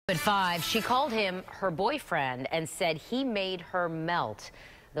At 5, she called him her boyfriend and said he made her melt.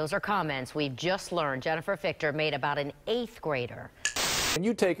 Those are comments we've just learned Jennifer Fichter made about an 8th grader. When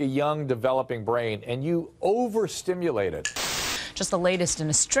you take a young developing brain and you overstimulate it. Just the latest in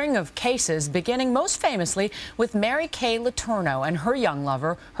a string of cases, beginning most famously with Mary Kay Letourneau and her young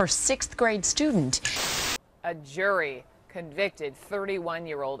lover, her 6th grade student. A jury convicted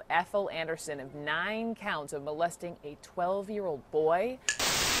 31-year-old Ethel Anderson of 9 counts of molesting a 12-year-old boy.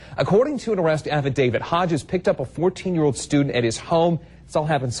 According to an arrest affidavit, Hodges picked up a 14-year-old student at his home. This all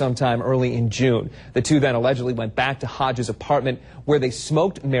happened sometime early in June. The two then allegedly went back to Hodges' apartment where they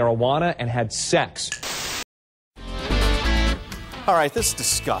smoked marijuana and had sex. All right, this is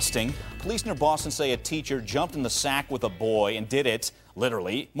disgusting. Police near Boston say a teacher jumped in the sack with a boy and did it,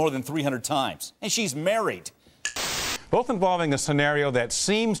 literally, more than 300 times. And she's married. Both involving a scenario that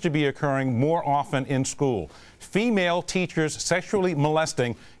seems to be occurring more often in school. Female teachers sexually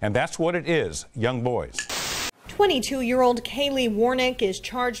molesting, and that's what it is, young boys. 22-year-old Kaylee Warnick is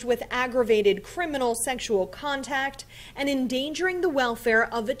charged with aggravated criminal sexual contact and endangering the welfare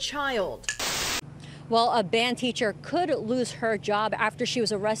of a child. Well, a band teacher could lose her job after she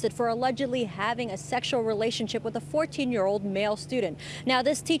was arrested for allegedly having a sexual relationship with a 14-year-old male student. Now,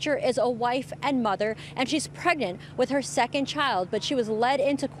 this teacher is a wife and mother, and she's pregnant with her 2nd child, but she was led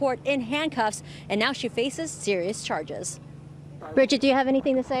into court in handcuffs, and now she faces serious charges. Bridget, do you have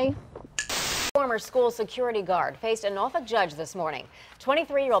anything to say? Former school security guard faced a Norfolk judge this morning.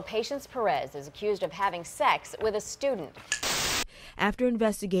 23-year-old Patience Perez is accused of having sex with a student. After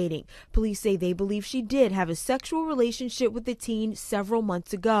investigating, police say they believe she did have a sexual relationship with the teen several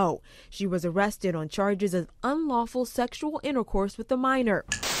months ago. She was arrested on charges of unlawful sexual intercourse with a minor.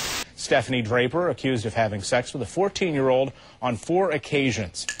 Stephanie Draper accused of having sex with a 14-year-old on 4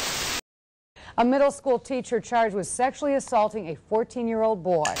 occasions. A middle school teacher charged with sexually assaulting a 14-year-old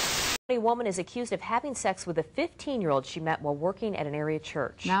boy. A woman is accused of having sex with a 15-year-old she met while working at an area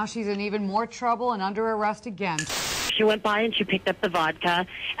church. Now she's in even more trouble and under arrest again. She went by and she picked up the vodka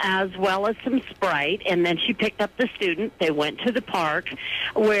as well as some Sprite, and then she picked up the student. They went to the park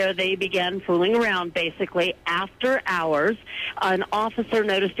where they began fooling around basically. After hours, an officer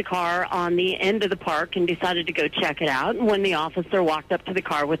noticed a car on the end of the park and decided to go check it out. And when the officer walked up to the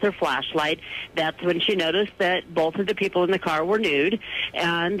car with her flashlight, that's when she noticed that both of the people in the car were nude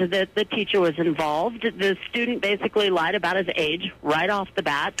and that the teacher was involved. The student basically lied about his age right off the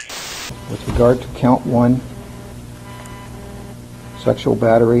bat. With regard to count 1, sexual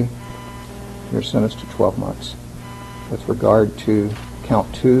battery, you're sentenced to 12 months. With regard to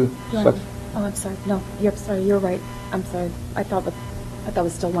count 2, oh, I'm sorry. No, you're right. I'm sorry. I thought it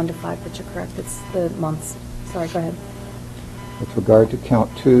was still 1 to 5, but you're correct. It's the months. Sorry, go ahead. With regard to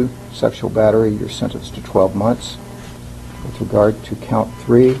count 2, sexual battery, you're sentenced to 12 months. With regard to count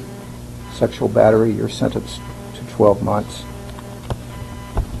 3, sexual battery, you're sentenced to 12 months.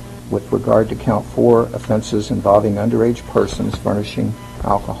 With regard to count 4, offenses involving underage persons furnishing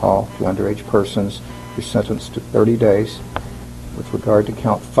alcohol to underage persons, you're sentenced to 30 days. With regard to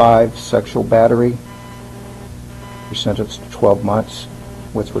count 5, sexual battery, you're sentenced to 12 months.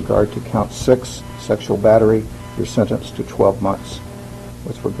 With regard to count 6, sexual battery, you're sentenced to 12 months.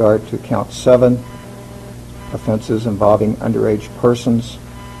 With regard to count 7, offenses involving underage persons,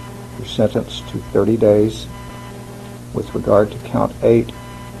 you're sentenced to 30 days. With regard to count 8,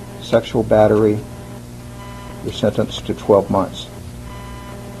 sexual battery, you're sentenced to 12 months.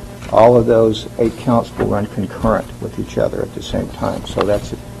 All of those 8 counts will run concurrent with each other at the same time. So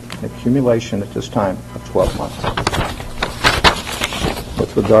that's an accumulation at this time of 12 months.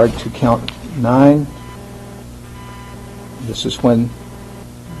 With regard to count 9, this is when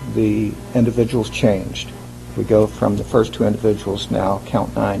the individuals changed. We go from the first 2 individuals now,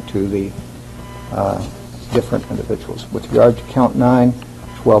 count 9, to the different individuals. With regard to count 9,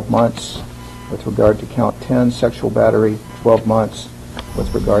 12 months. With regard to count 10, sexual battery, 12 months.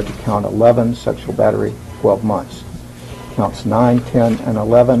 With regard to count 11, sexual battery, 12 months. Counts 9, 10, and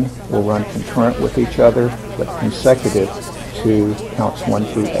 11 will run concurrent with each other, but consecutive to counts 1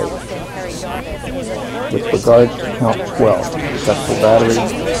 through 8. With regard to count 12, sexual battery,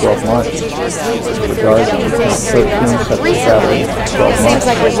 12 months. With regard to count 13, sexual battery, 12 months.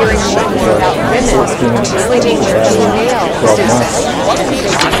 With regard to count 14, sexual battery, 12 months. With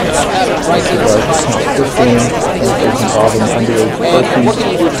regard to count 15, offenses involving underage persons,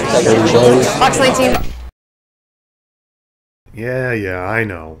 30 days. Yeah, I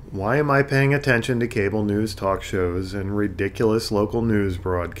know. Why am I paying attention to cable news talk shows and ridiculous local news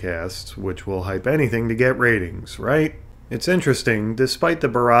broadcasts, which will hype anything to get ratings, right? It's interesting, despite the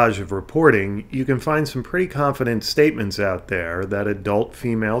barrage of reporting, you can find some pretty confident statements out there that adult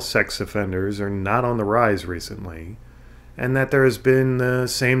female sex offenders are not on the rise recently, and that there has been the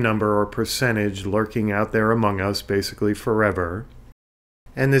same number or percentage lurking out there among us basically forever.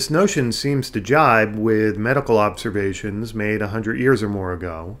 And this notion seems to jibe with medical observations made 100 years or more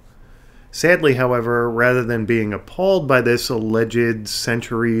ago. Sadly, however, rather than being appalled by this alleged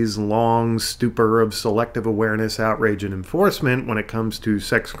centuries-long stupor of selective awareness, outrage, and enforcement when it comes to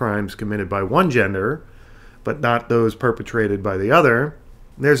sex crimes committed by one gender, but not those perpetrated by the other,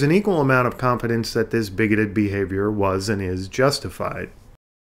 there's an equal amount of confidence that this bigoted behavior was and is justified.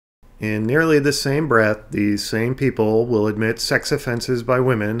 In nearly the same breath, these same people will admit sex offenses by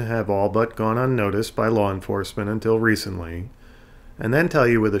women have all but gone unnoticed by law enforcement until recently, and then tell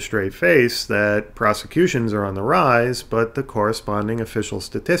you with a straight face that prosecutions are on the rise, but the corresponding official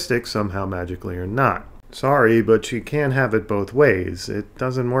statistics somehow magically are not. Sorry, but you can't have it both ways. It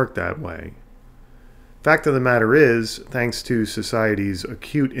doesn't work that way. Fact of the matter is, thanks to society's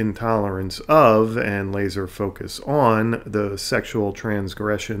acute intolerance of and laser focus on the sexual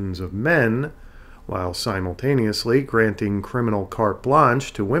transgressions of men, while simultaneously granting criminal carte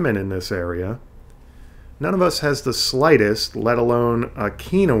blanche to women in this area, none of us has the slightest, let alone a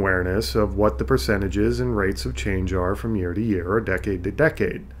keen awareness of what the percentages and rates of change are from year to year or decade to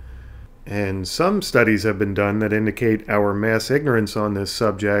decade. And some studies have been done that indicate our mass ignorance on this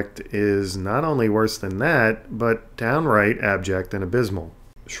subject is not only worse than that, but downright abject and abysmal.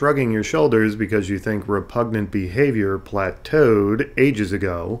 Shrugging your shoulders because you think repugnant behavior plateaued ages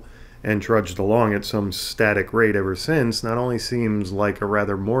ago and trudged along at some static rate ever since not only seems like a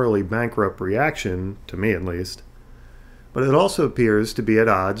rather morally bankrupt reaction, to me at least, but it also appears to be at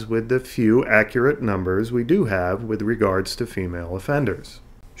odds with the few accurate numbers we do have with regards to female offenders.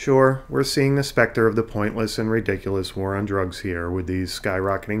 Sure, we're seeing the specter of the pointless and ridiculous war on drugs here with these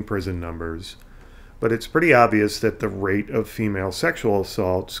skyrocketing prison numbers, but it's pretty obvious that the rate of female sexual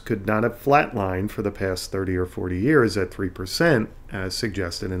assaults could not have flatlined for the past 30 or 40 years at 3%, as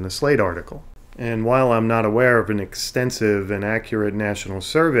suggested in the Slate article. And while I'm not aware of an extensive and accurate national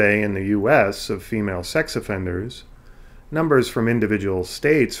survey in the U.S. of female sex offenders, numbers from individual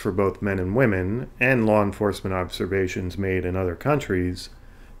states for both men and women, and law enforcement observations made in other countries,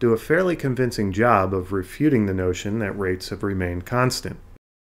 do a fairly convincing job of refuting the notion that rates have remained constant.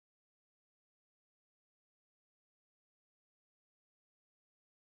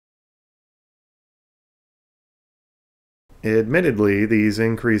 Admittedly, these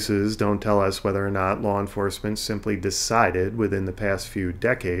increases don't tell us whether or not law enforcement simply decided within the past few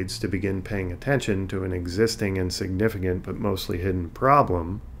decades to begin paying attention to an existing and significant but mostly hidden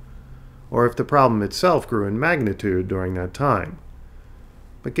problem, or if the problem itself grew in magnitude during that time.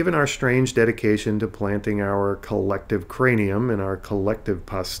 But given our strange dedication to planting our collective cranium in our collective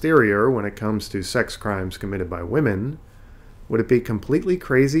posterior when it comes to sex crimes committed by women, would it be completely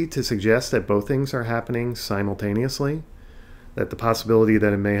crazy to suggest that both things are happening simultaneously? That the possibility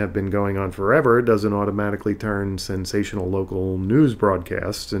that it may have been going on forever doesn't automatically turn sensational local news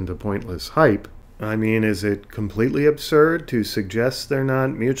broadcasts into pointless hype? I mean, is it completely absurd to suggest they're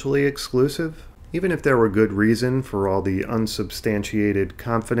not mutually exclusive? Even if there were good reason for all the unsubstantiated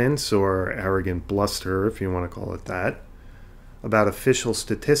confidence, or arrogant bluster, if you want to call it that, about official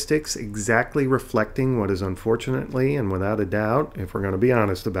statistics exactly reflecting what is unfortunately, and without a doubt, if we're going to be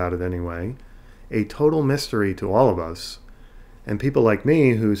honest about it anyway, a total mystery to all of us, and people like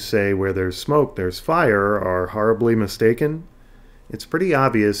me who say where there's smoke, there's fire are horribly mistaken, it's pretty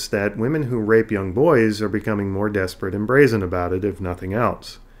obvious that women who rape young boys are becoming more desperate and brazen about it, if nothing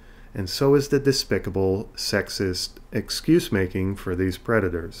else. And so is the despicable, sexist excuse-making for these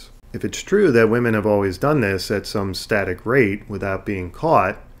predators. If it's true that women have always done this at some static rate without being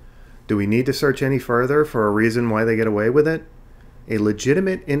caught, do we need to search any further for a reason why they get away with it? A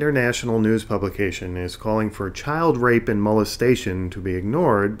legitimate international news publication is calling for child rape and molestation to be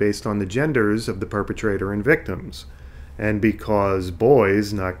ignored based on the genders of the perpetrator and victims, and because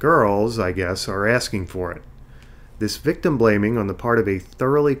boys, not girls, I guess, are asking for it. This victim blaming on the part of a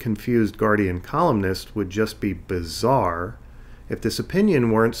thoroughly confused Guardian columnist would just be bizarre if this opinion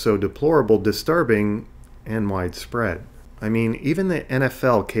weren't so deplorable, disturbing, and widespread. I mean, even the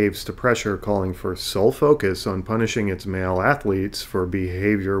NFL caves to pressure calling for sole focus on punishing its male athletes for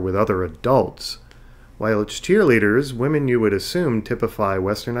behavior with other adults, while its cheerleaders, women you would assume typify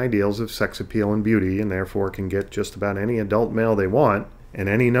Western ideals of sex appeal and beauty and therefore can get just about any adult male they want, and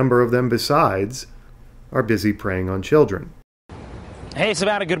any number of them besides, are busy preying on children. Hey,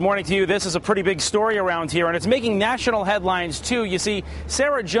 Savannah, good morning to you. This is a pretty big story around here, and it's making national headlines, too. You see,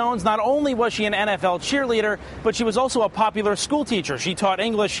 Sarah Jones, not only was she an NFL cheerleader, but she was also a popular school teacher. She taught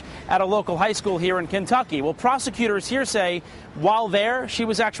English at a local high school here in Kentucky. Well, prosecutors here say while there, she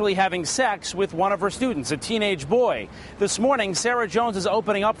was actually having sex with one of her students, a teenage boy. This morning, Sarah Jones is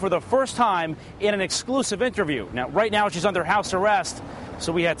opening up for the first time in an exclusive interview. Now, right now, she's under house arrest,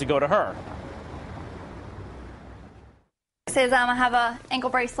 so we had to go to her. Says I have a ankle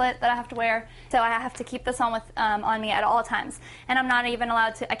bracelet that I have to wear, so I have to keep this on with on me at all times. And I'm not even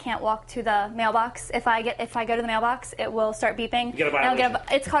allowed to. I can't walk to the mailbox. If I go to the mailbox, it will start beeping. You get a violation.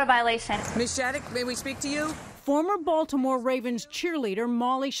 It's called a violation. Ms. Shattuck, may we speak to you? Former Baltimore Ravens cheerleader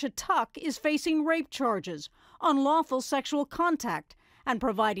Molly Shattuck is facing rape charges, unlawful sexual contact, and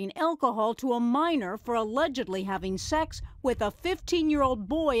providing alcohol to a minor for allegedly having sex with a 15-year-old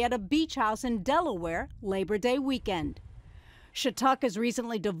boy at a beach house in Delaware Labor Day weekend. Shattuck is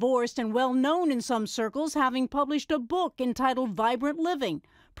recently divorced and well known in some circles, having published a book entitled Vibrant Living,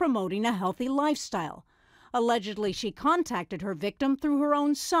 promoting a healthy lifestyle. Allegedly, she contacted her victim through her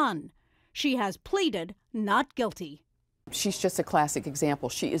own son. She has pleaded not guilty. She's just a classic example.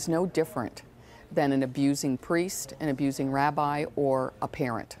 She is no different than an abusing priest, an abusing rabbi, or a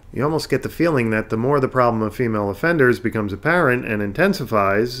parent. You almost get the feeling that the more the problem of female offenders becomes apparent and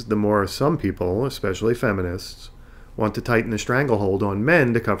intensifies, the more some people, especially feminists, want to tighten the stranglehold on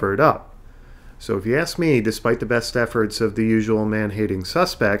men to cover it up. So if you ask me, despite the best efforts of the usual man-hating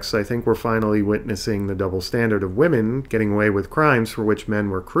suspects, I think we're finally witnessing the double standard of women getting away with crimes for which men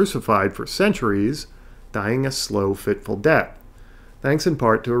were crucified for centuries, dying a slow, fitful death, thanks in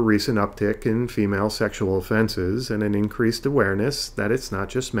part to a recent uptick in female sexual offenses and an increased awareness that it's not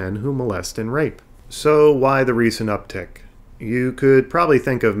just men who molest and rape. So why the recent uptick? You could probably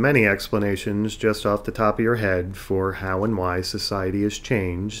think of many explanations just off the top of your head for how and why society has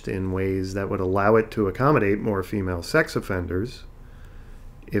changed in ways that would allow it to accommodate more female sex offenders,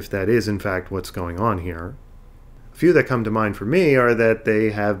 if that is in fact what's going on here. A few that come to mind for me are that they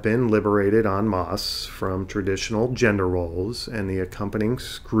have been liberated en masse from traditional gender roles and the accompanying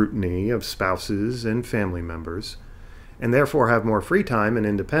scrutiny of spouses and family members, and therefore have more free time and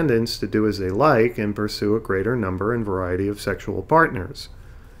independence to do as they like and pursue a greater number and variety of sexual partners,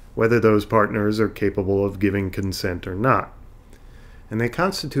 whether those partners are capable of giving consent or not. And they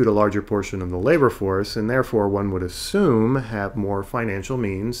constitute a larger portion of the labor force, and therefore one would assume have more financial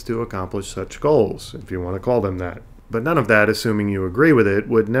means to accomplish such goals, if you want to call them that. But none of that, assuming you agree with it,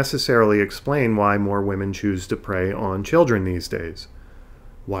 would necessarily explain why more women choose to prey on children these days,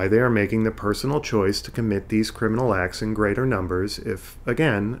 why they are making the personal choice to commit these criminal acts in greater numbers if,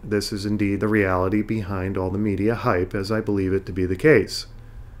 again, this is indeed the reality behind all the media hype, as I believe it to be the case.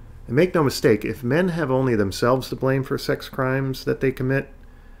 And make no mistake, if men have only themselves to blame for sex crimes that they commit,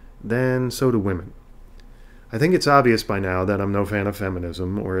 then so do women. I think it's obvious by now that I'm no fan of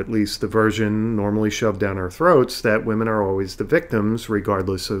feminism, or at least the version normally shoved down our throats that women are always the victims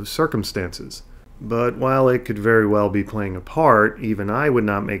regardless of circumstances. But while it could very well be playing a part, even I would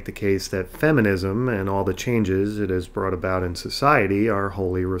not make the case that feminism and all the changes it has brought about in society are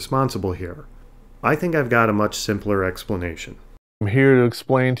wholly responsible here. I think I've got a much simpler explanation. I'm here to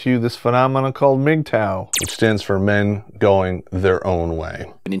explain to you this phenomenon called MGTOW, which stands for men going their own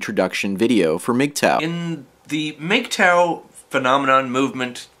way. An introduction video for MGTOW. In the MGTOW phenomenon,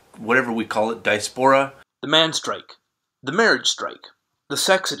 movement, whatever we call it, diaspora, the man strike, the marriage strike, the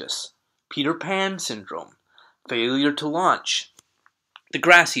sexodus, Peter Pan syndrome, failure to launch, the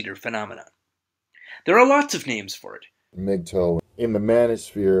grass eater phenomenon. There are lots of names for it. MGTOW in the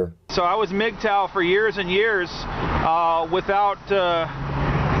manosphere. So I was MGTOW for years and years without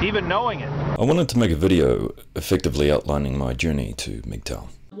even knowing it. I wanted to make a video effectively outlining my journey to MGTOW.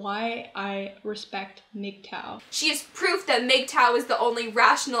 Why I respect MGTOW. She is proof that MGTOW is the only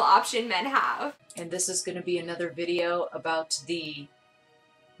rational option men have. And this is going to be another video about the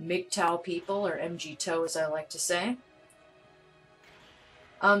MGTOW people, or MGTOW as I like to say.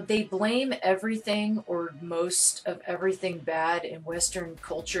 They blame everything or most of everything bad in Western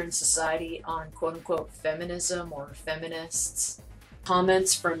culture and society on quote-unquote feminism or feminists.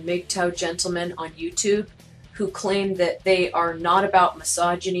 Comments from MGTOW gentlemen on YouTube who claim that they are not about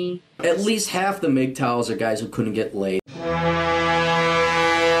misogyny. At least half the MGTOWs are guys who couldn't get laid.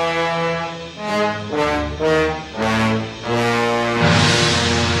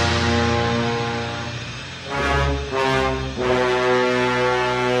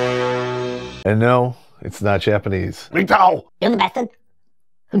 And no, it's not Japanese. MGTOW! You're the bastard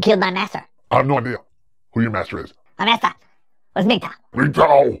who killed my master. I have no idea who your master is. My master was MGTOW.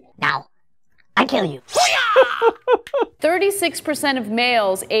 MGTOW! Now, I kill you. Hoo-yah! 36% of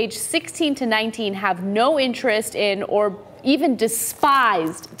males aged 16 to 19 have no interest in or even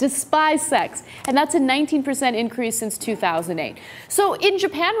despise sex. And that's a 19% increase since 2008. So in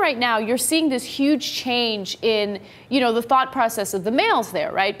Japan right now, you're seeing this huge change in, the thought process of the males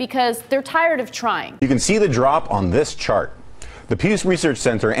there, right? Because they're tired of trying. You can see the drop on this chart. The Pew Research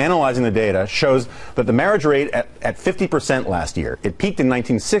Center analyzing the data shows that the marriage rate at 50% last year. It peaked in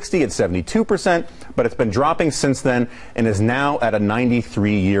 1960 at 72%, but it's been dropping since then and is now at a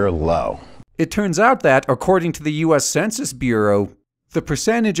 93-year low. It turns out that, according to the U.S. Census Bureau, the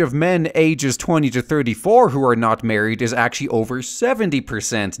percentage of men ages 20 to 34 who are not married is actually over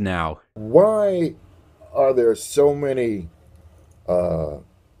 70% now. Why are there so many, I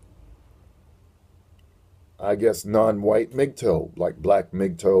guess, non-white MGTOW, like black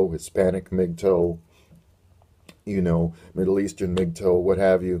MGTOW, Hispanic MGTOW, Middle Eastern MGTOW, what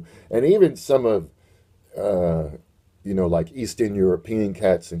have you, and even some of, like Eastern European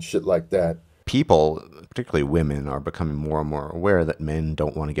cats and shit like that. People, particularly women, are becoming more and more aware that men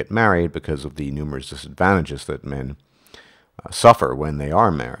don't want to get married because of the numerous disadvantages that men suffer when they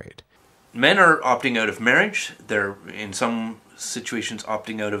are married. Men are opting out of marriage. They're, in some situations,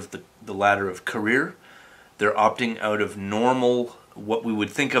 opting out of the ladder of career. They're opting out of normal, what we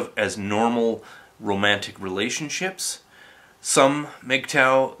would think of as normal romantic relationships. Some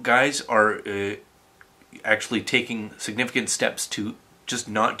MGTOW guys are actually taking significant steps to just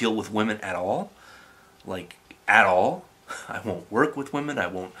not deal with women at all. Like, at all. I won't work with women. I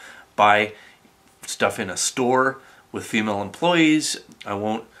won't buy stuff in a store with female employees. I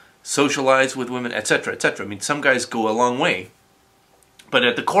won't socialize with women, etc., etc. I mean, some guys go a long way. But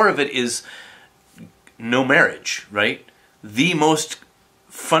at the core of it is no marriage, right? The most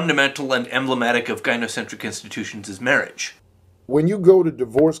fundamental and emblematic of gynocentric institutions is marriage. When you go to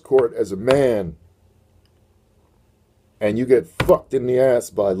divorce court as a man and you get fucked in the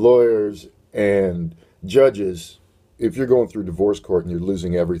ass by lawyers and judges, if you're going through divorce court and you're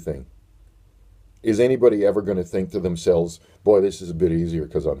losing everything, is anybody ever going to think to themselves, boy, this is a bit easier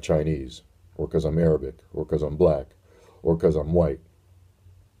because I'm Chinese, or because I'm Arabic, or because I'm black, or because I'm white?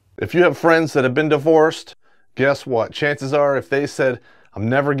 If you have friends that have been divorced, guess what? Chances are if they said, I'm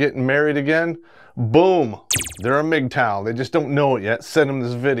never getting married again, boom, they're a MGTOW. They just don't know it yet. Send them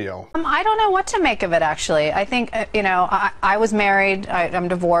this video. I don't know what to make of it, actually. I think, I was married. I'm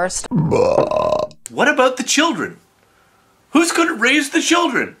divorced. What about the children? Who's going to raise the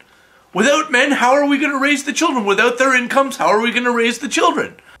children? Without men, how are we going to raise the children? Without their incomes, how are we going to raise the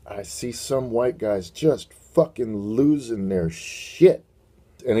children? I see some white guys just fucking losing their shit.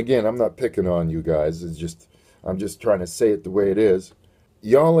 And again, I'm not picking on you guys. I'm just trying to say it the way it is.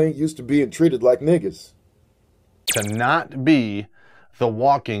 Y'all ain't used to being treated like niggas. To not be the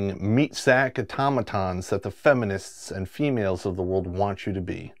walking meat sack automatons that the feminists and females of the world want you to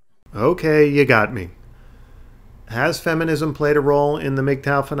be. Okay, you got me. Has feminism played a role in the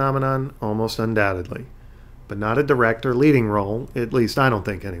MGTOW phenomenon? Almost undoubtedly. But not a direct or leading role, at least I don't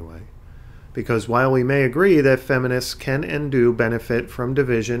think anyway. Because while we may agree that feminists can and do benefit from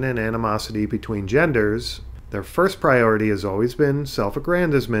division and animosity between genders, their first priority has always been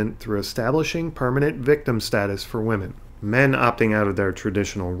self-aggrandizement through establishing permanent victim status for women. Men opting out of their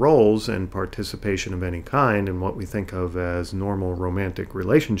traditional roles and participation of any kind in what we think of as normal romantic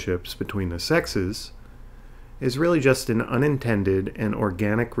relationships between the sexes is really just an unintended and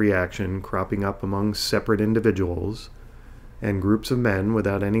organic reaction cropping up among separate individuals and groups of men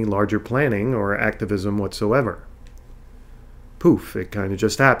without any larger planning or activism whatsoever. Poof, it kind of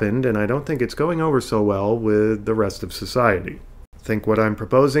just happened, and I don't think it's going over so well with the rest of society. Think what I'm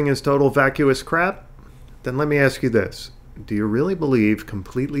proposing is total vacuous crap? Then let me ask you this. Do you really believe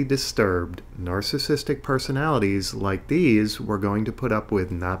completely disturbed, narcissistic personalities like these were going to put up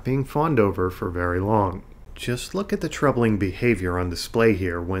with not being fawned over for very long? Just look at the troubling behavior on display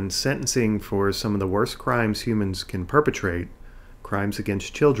here when sentencing for some of the worst crimes humans can perpetrate, crimes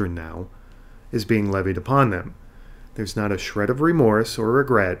against children now, is being levied upon them. There's not a shred of remorse or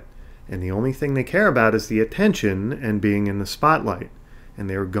regret, and the only thing they care about is the attention and being in the spotlight, and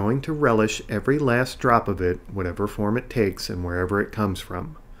they are going to relish every last drop of it, whatever form it takes and wherever it comes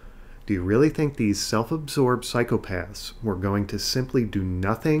from. Do you really think these self-absorbed psychopaths were going to simply do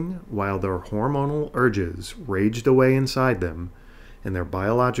nothing while their hormonal urges raged away inside them and their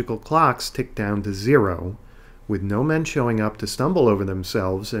biological clocks ticked down to zero, with no men showing up to stumble over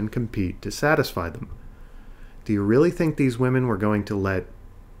themselves and compete to satisfy them? Do you really think these women were going to let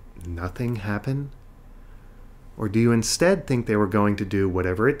nothing happen? Or do you instead think they were going to do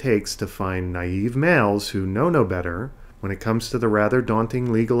whatever it takes to find naive males who know no better, When it comes to the rather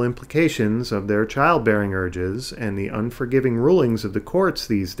daunting legal implications of their childbearing urges and the unforgiving rulings of the courts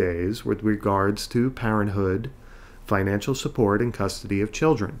these days with regards to parenthood, financial support, and custody of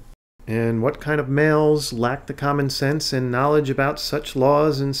children. And what kind of males lack the common sense and knowledge about such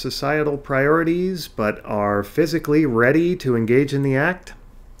laws and societal priorities, but are physically ready to engage in the act?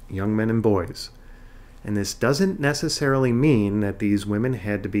 Young men and boys. And this doesn't necessarily mean that these women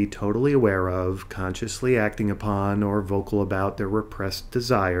had to be totally aware of, consciously acting upon, or vocal about their repressed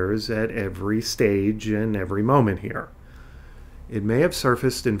desires at every stage and every moment here. It may have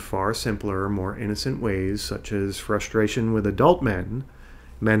surfaced in far simpler, more innocent ways, such as frustration with adult men,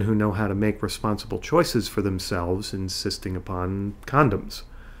 men who know how to make responsible choices for themselves, insisting upon condoms.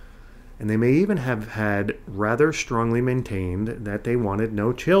 And they may even have had rather strongly maintained that they wanted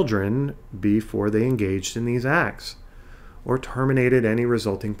no children before they engaged in these acts, or terminated any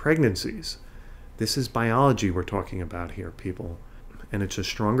resulting pregnancies. This is biology we're talking about here, people. And it's a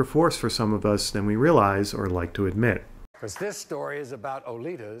stronger force for some of us than we realize or like to admit. Because this story is about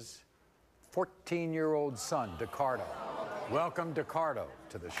Olita's 14-year-old son, Ricardo. Welcome, Ricardo,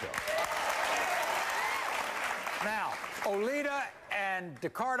 to the show. Now, Olita and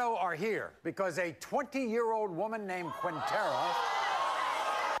Ricardo are here because a 20-year-old woman named Quintera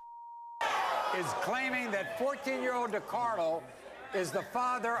is claiming that 14-year-old Ricardo is the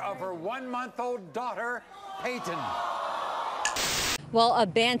father of her 1-month-old daughter, Peyton. Well, a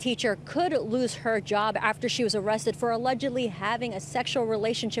band teacher could lose her job after she was arrested for allegedly having a sexual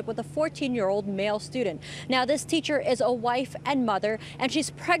relationship with a 14-year-old male student. Now, this teacher is a wife and mother, and she's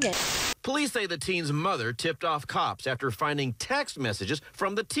pregnant. Police say the teen's mother tipped off cops after finding text messages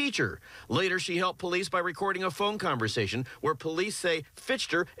from the teacher. Later, she helped police by recording a phone conversation where police say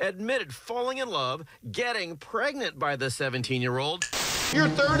Fichter admitted falling in love, getting pregnant by the 17-year-old. You're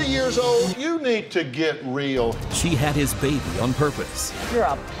 30 years old. You need to get real. She had his baby on purpose. You're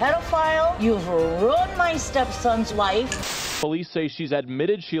a pedophile. You've ruined my stepson's life. Police say she's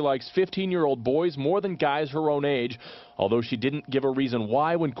admitted she likes 15-year-old boys more than guys her own age, although she didn't give a reason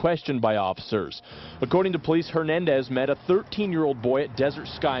why when questioned by officers. According to police, Hernandez met a 13-year-old boy at Desert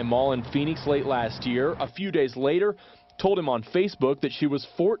Sky Mall in Phoenix late last year. A few days later, told him on Facebook that she was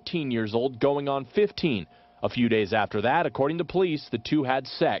 14 years old going on 15. A few days after that, according to police, the two had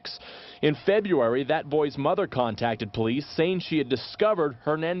sex. In February, that boy's mother contacted police saying she had discovered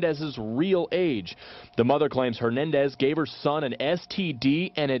Hernandez's real age. The mother claims Hernandez gave her son an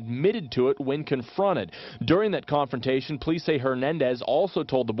STD and admitted to it when confronted. During that confrontation, police say Hernandez also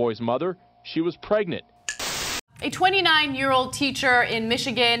told the boy's mother she was pregnant. A 29-year-old teacher in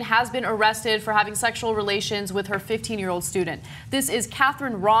Michigan has been arrested for having sexual relations with her 15-year-old student. This is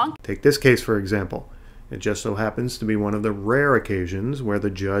Catherine Ronk. Take this case, for example. It just so happens to be one of the rare occasions where the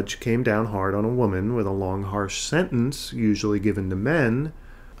judge came down hard on a woman with a long, harsh sentence, usually given to men.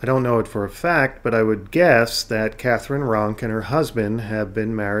 I don't know it for a fact, but I would guess that Catherine Ronk and her husband have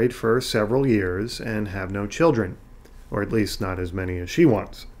been married for several years and have no children, or at least not as many as she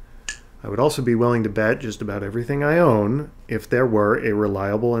wants. I would also be willing to bet just about everything I own, if there were a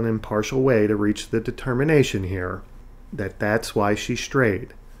reliable and impartial way to reach the determination here, that that's why she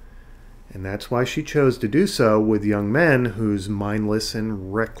strayed. And that's why she chose to do so with young men whose mindless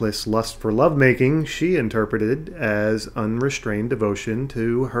and reckless lust for lovemaking she interpreted as unrestrained devotion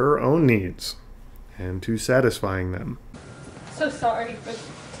to her own needs and to satisfying them. So sorry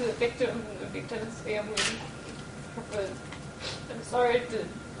to the victim and the victim's family. I'm sorry to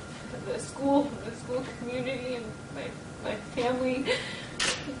the school community, and my family,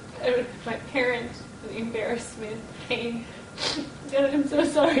 and my parents, the embarrassment, pain. And I'm so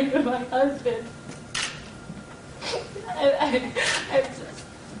sorry to my husband.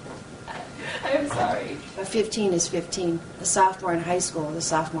 I'm sorry. A 15 is 15. A sophomore in high school is a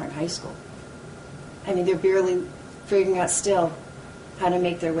sophomore in high school. I mean, they're barely figuring out still how to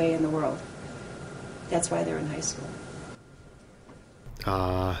make their way in the world. That's why they're in high school.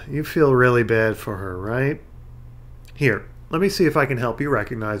 You feel really bad for her, right? Here, let me see if I can help you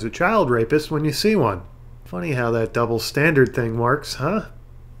recognize a child rapist when you see one. Funny how that double standard thing works, huh?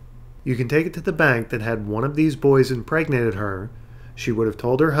 You can take it to the bank that had one of these boys impregnated her, she would have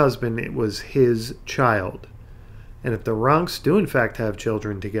told her husband it was his child. And if the Ronks do in fact have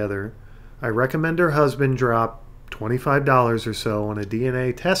children together, I recommend her husband drop $25 or so on a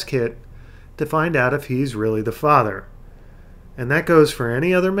DNA test kit to find out if he's really the father. And that goes for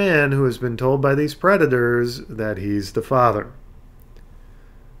any other man who has been told by these predators that he's the father.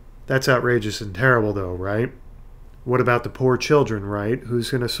 That's outrageous and terrible, though, right? What about the poor children, right? Who's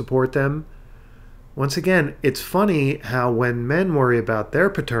going to support them? Once again, it's funny how when men worry about their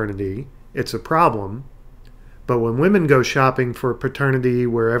paternity, it's a problem, But when women go shopping for paternity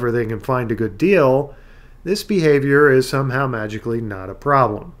wherever they can find a good deal, this behavior is somehow magically not a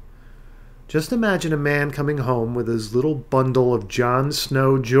problem. Just imagine a man coming home with his little bundle of Jon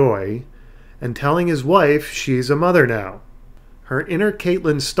Snow joy and telling his wife she's a mother now. Her inner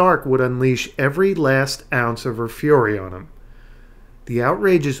Catelyn Stark would unleash every last ounce of her fury on him. The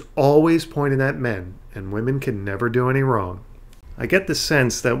outrage is always pointed at men, and women can never do any wrong. I get the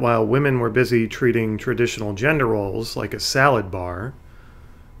sense that while women were busy treating traditional gender roles like a salad bar,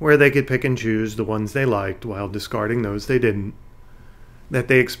 where they could pick and choose the ones they liked while discarding those they didn't, that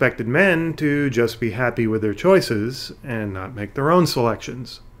they expected men to just be happy with their choices and not make their own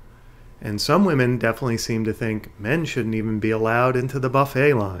selections. And some women definitely seem to think men shouldn't even be allowed into the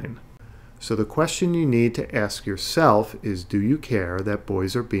buffet line. So the question you need to ask yourself is, do you care that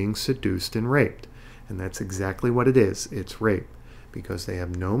boys are being seduced and raped? And that's exactly what it is. It's rape. Because they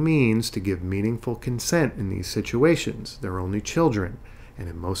have no means to give meaningful consent in these situations. They're only children. And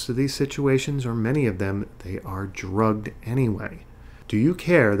in most of these situations, or many of them, they are drugged anyway. Do you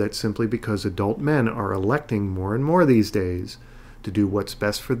care that simply because adult men are electing more and more these days to do what's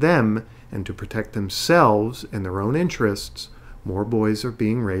best for them and to protect themselves and their own interests, more boys are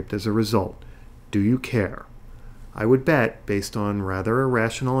being raped as a result? Do you care? I would bet, based on rather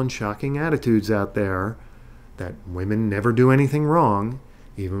irrational and shocking attitudes out there, that women never do anything wrong,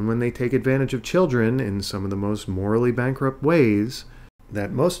 even when they take advantage of children in some of the most morally bankrupt ways,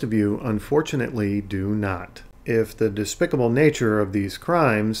 that most of you, unfortunately, do not. If the despicable nature of these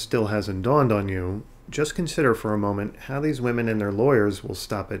crimes still hasn't dawned on you, just consider for a moment how these women and their lawyers will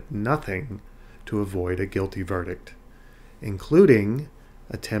stop at nothing to avoid a guilty verdict, including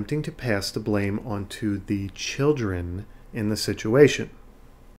attempting to pass the blame onto the children in the situation.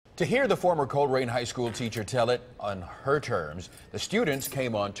 To hear the former Coleraine High School teacher tell it on her terms, the students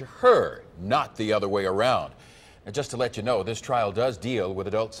came on to her, not the other way around. And just to let you know, this trial does deal with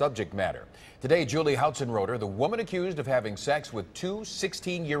adult subject matter. Today, Julie Houtzen-Roeder, the woman accused of having sex with two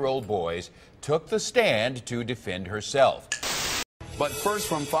 16-year-old boys, took the stand to defend herself. But first,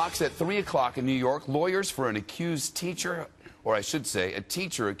 from Fox at 3 o'clock in New York, lawyers for an accused teacher, or I should say, a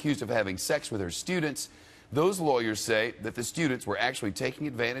teacher accused of having sex with her students. Those lawyers say that the students were actually taking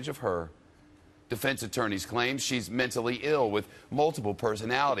advantage of her. Defense attorneys claim she's mentally ill with multiple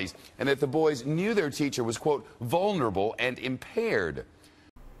personalities and that the boys knew their teacher was, quote, vulnerable and impaired.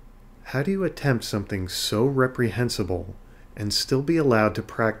 How do you attempt something so reprehensible and still be allowed to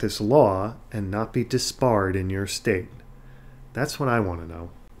practice law and not be disbarred in your state? That's what I want to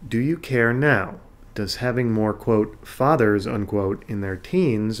know. Do you care now? Does having more, quote, fathers, unquote, in their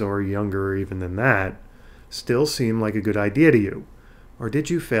teens, or younger even than that, still seem like a good idea to you? Or did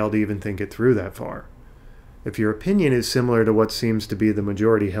you fail to even think it through that far? If your opinion is similar to what seems to be the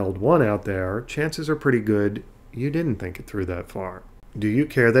majority-held one out there, chances are pretty good you didn't think it through that far. Do you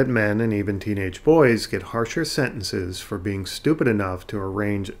care that men and even teenage boys get harsher sentences for being stupid enough to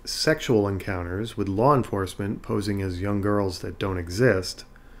arrange sexual encounters with law enforcement posing as young girls that don't exist,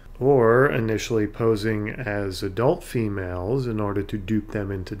 or initially posing as adult females in order to dupe them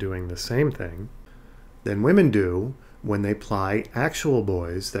into doing the same thing, than women do when they ply actual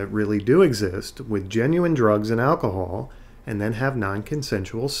boys that really do exist with genuine drugs and alcohol and then have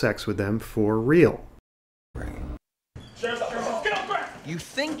non-consensual sex with them for real? You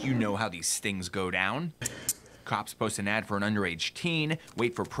think you know how these stings go down. Cops post an ad for an underage teen,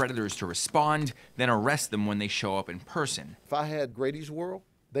 wait for predators to respond, then arrest them when they show up in person. If I had Grady's World,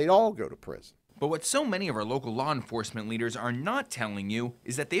 they'd all go to prison. But what so many of our local law enforcement leaders are not telling you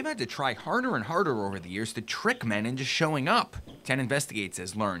is that they've had to try harder and harder over the years to trick men into showing up. 10 Investigates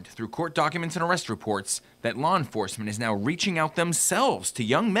has learned through court documents and arrest reports that law enforcement is now reaching out themselves to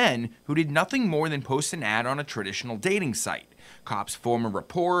young men who did nothing more than post an ad on a traditional dating site. Cops form a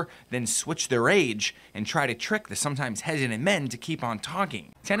rapport, then switch their age, and try to trick the sometimes hesitant men to keep on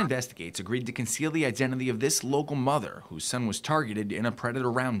talking. 10 Investigates agreed to conceal the identity of this local mother whose son was targeted in a predator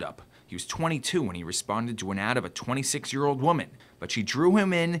roundup. He was 22 when he responded to an ad of a 26-year-old woman, but she drew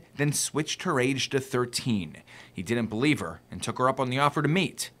him in, then switched her age to 13. He didn't believe her and took her up on the offer to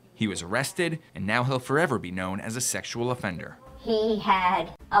meet. He was arrested, and now he'll forever be known as a sexual offender. He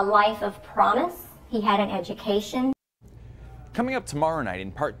had a life of promise. He had an education. Coming up tomorrow night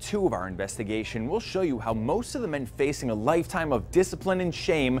in part 2 of our investigation, we'll show you how most of the men facing a lifetime of discipline and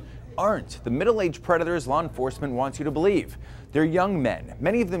shame aren't the middle-aged predators law enforcement wants you to believe. They're young men,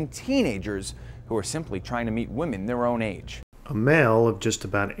 many of them teenagers, who are simply trying to meet women their own age. A male of just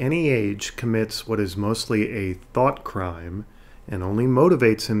about any age commits what is mostly a thought crime and only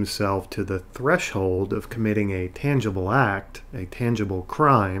motivates himself to the threshold of committing a tangible act, a tangible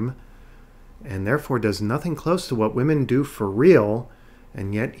crime, and therefore does nothing close to what women do for real,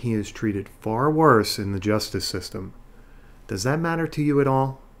 and yet he is treated far worse in the justice system. Does that matter to you at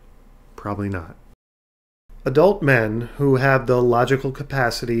all? Probably not. Adult men who have the logical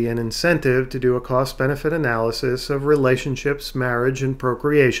capacity and incentive to do a cost-benefit analysis of relationships, marriage, and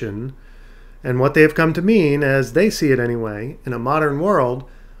procreation, and what they have come to mean, as they see it anyway, in a modern world,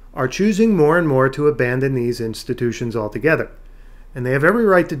 are choosing more and more to abandon these institutions altogether. And they have every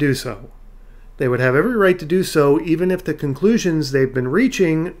right to do so. They would have every right to do so even if the conclusions they've been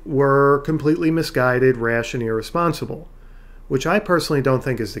reaching were completely misguided, rash, and irresponsible, which I personally don't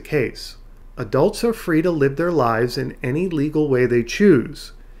think is the case. Adults are free to live their lives in any legal way they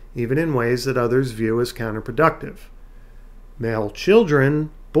choose, even in ways that others view as counterproductive. Male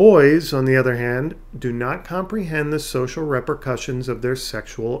children, boys, on the other hand, do not comprehend the social repercussions of their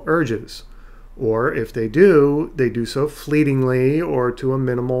sexual urges, or if they do so fleetingly or to a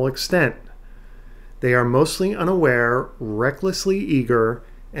minimal extent. They are mostly unaware, recklessly eager,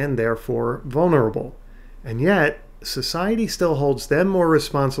 and therefore vulnerable. And yet, society still holds them more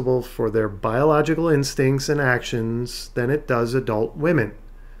responsible for their biological instincts and actions than it does adult women.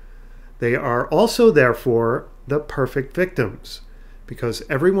 They are also, therefore, the perfect victims, because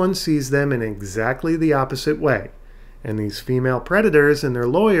everyone sees them in exactly the opposite way, and these female predators and their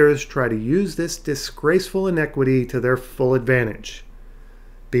lawyers try to use this disgraceful inequity to their full advantage.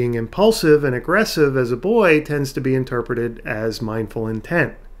 Being impulsive and aggressive as a boy tends to be interpreted as mindful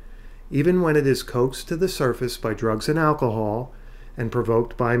intent, even when it is coaxed to the surface by drugs and alcohol, and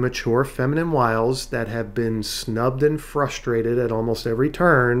provoked by mature feminine wiles that have been snubbed and frustrated at almost every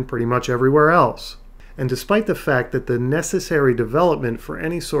turn, pretty much everywhere else. And despite the fact that the necessary development for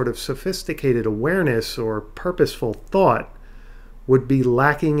any sort of sophisticated awareness or purposeful thought would be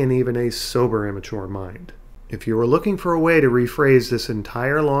lacking in even a sober, immature mind. If you were looking for a way to rephrase this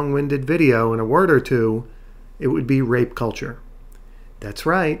entire long-winded video in a word or two, it would be rape culture. That's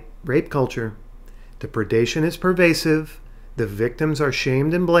right. Rape culture. The predation is pervasive, the victims are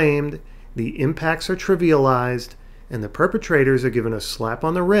shamed and blamed, the impacts are trivialized, and the perpetrators are given a slap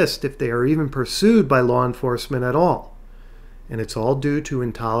on the wrist if they are even pursued by law enforcement at all. And it's all due to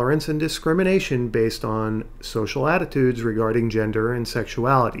intolerance and discrimination based on social attitudes regarding gender and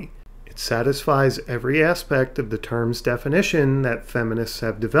sexuality. It satisfies every aspect of the term's definition that feminists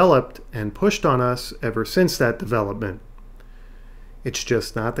have developed and pushed on us ever since that development. It's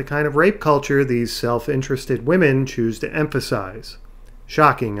just not the kind of rape culture these self-interested women choose to emphasize.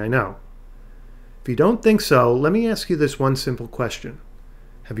 Shocking, I know. If you don't think so, let me ask you this one simple question.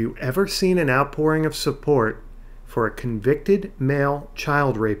 Have you ever seen an outpouring of support for a convicted male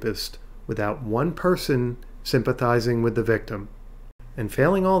child rapist without one person sympathizing with the victim? And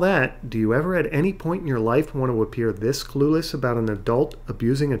failing all that, do you ever at any point in your life want to appear this clueless about an adult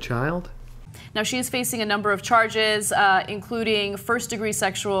abusing a child? Now, she is facing a number of charges, including first-degree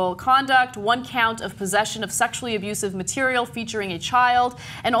sexual conduct, 1 count of possession of sexually abusive material featuring a child,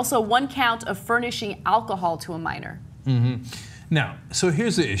 and also 1 count of furnishing alcohol to a minor. Now, so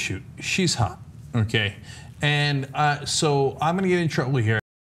here's the issue. She's hot, okay? And so I'm going to get in trouble here.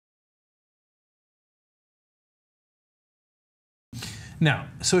 Now,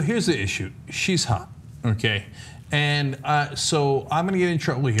 so here's the issue. She's hot, okay? And so I'm going to get in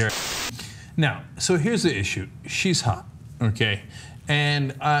trouble here. Now, so here's the issue. She's hot, okay?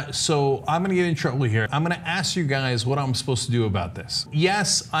 And so I'm going to get in trouble here. I'm going to ask you guys what I'm supposed to do about this.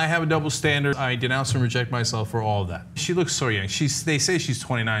 Yes, I have a double standard. I denounce and reject myself for all of that. She looks so young. They say she's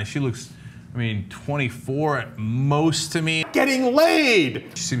 29. She looks, 24 at most to me. Getting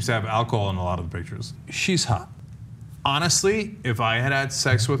laid! She seems to have alcohol in a lot of the pictures. She's hot. Honestly, if I had had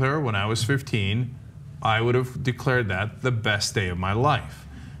sex with her when I was 15, I would have declared that the best day of my life.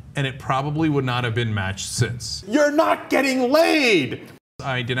 And it probably would not have been matched since. You're not getting laid!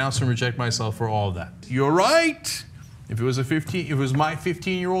 I denounce and reject myself for all of that. You're right. If it was my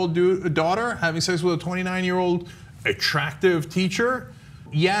 15-year-old daughter having sex with a 29-year-old attractive teacher,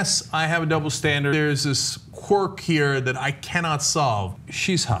 yes, I have a double standard. There's this quirk here that I cannot solve.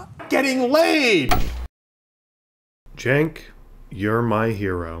 She's hot. Getting laid! Cenk, you're my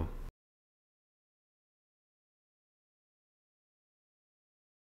hero.